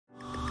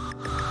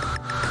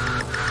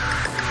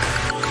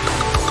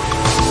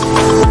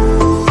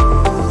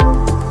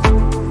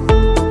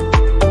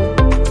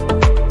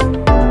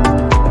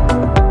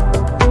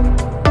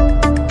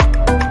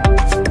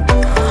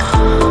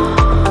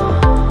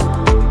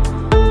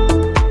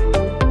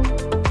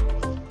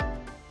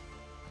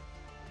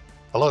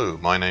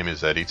my name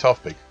is Eddie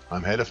Tofpik.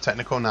 I'm Head of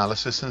Technical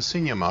Analysis and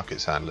Senior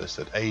Markets Analyst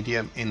at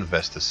ADM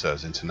Investor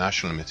Services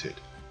International Limited.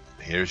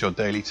 Here is your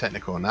daily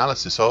technical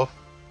analysis of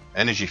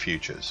energy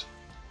futures.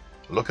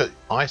 Look at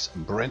ICE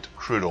Brent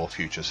crude oil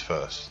futures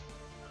first.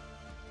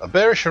 A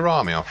bearish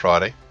arami on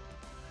Friday,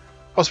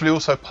 possibly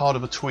also part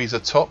of a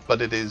tweezer top,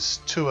 but it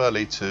is too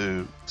early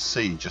to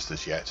see just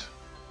as yet.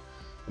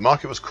 The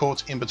market was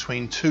caught in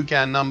between two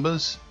GAN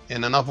numbers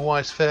in an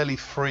otherwise fairly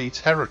free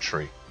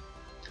territory.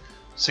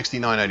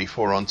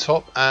 69.84 on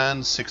top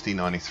and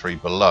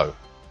 60.93 below.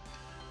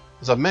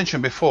 As I've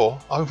mentioned before,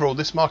 overall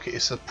this market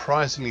is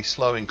surprisingly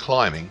slow in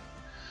climbing,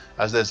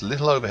 as there's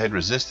little overhead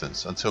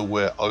resistance until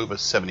we're over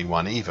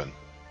 71 even,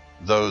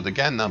 though the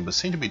GAN numbers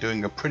seem to be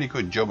doing a pretty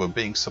good job of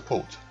being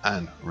support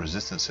and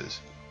resistances.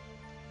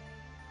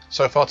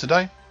 So far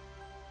today,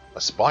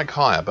 a spike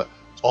higher, but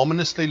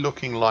ominously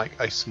looking like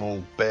a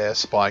small bear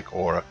spike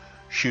or a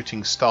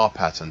shooting star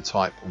pattern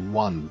type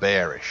 1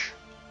 bearish.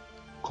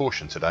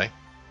 Caution today.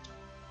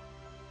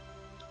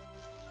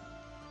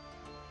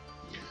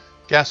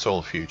 Gas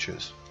oil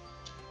futures.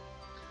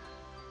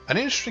 An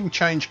interesting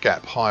change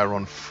gap higher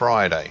on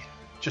Friday,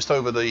 just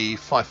over the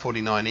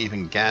 549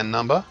 even GAN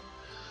number,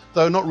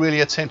 though not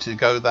really attempting to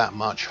go that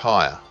much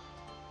higher.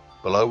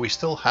 Below we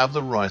still have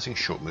the rising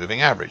short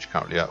moving average,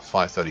 currently at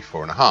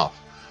 534.5.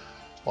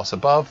 Whilst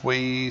above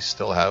we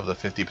still have the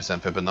 50%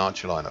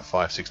 Fibonacci line at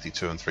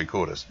 562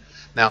 3/4.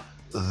 Now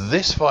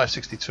this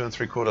 562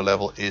 3/4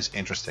 level is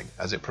interesting,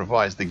 as it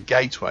provides the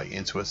gateway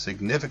into a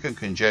significant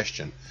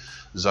congestion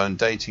zone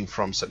dating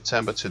from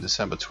September to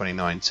December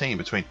 2019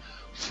 between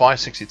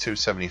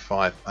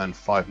 562.75 and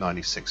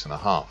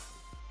 596.5.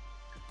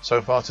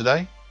 So far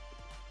today,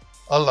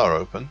 a lower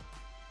open,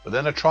 but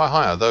then a try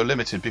higher, though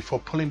limited, before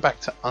pulling back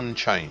to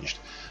unchanged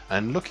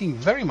and looking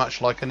very much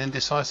like an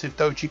indecisive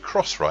doji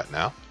cross right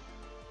now.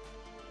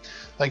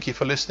 Thank you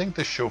for listening.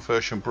 This short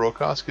version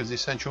broadcast gives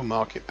essential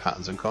market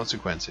patterns and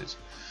consequences.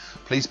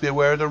 Please be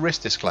aware of the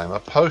risk disclaimer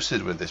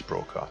posted with this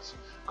broadcast.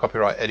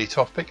 Copyright Eddie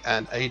Tofpik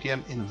and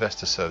ADM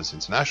Investor Services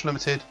International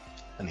Limited.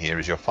 And here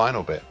is your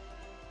final bit.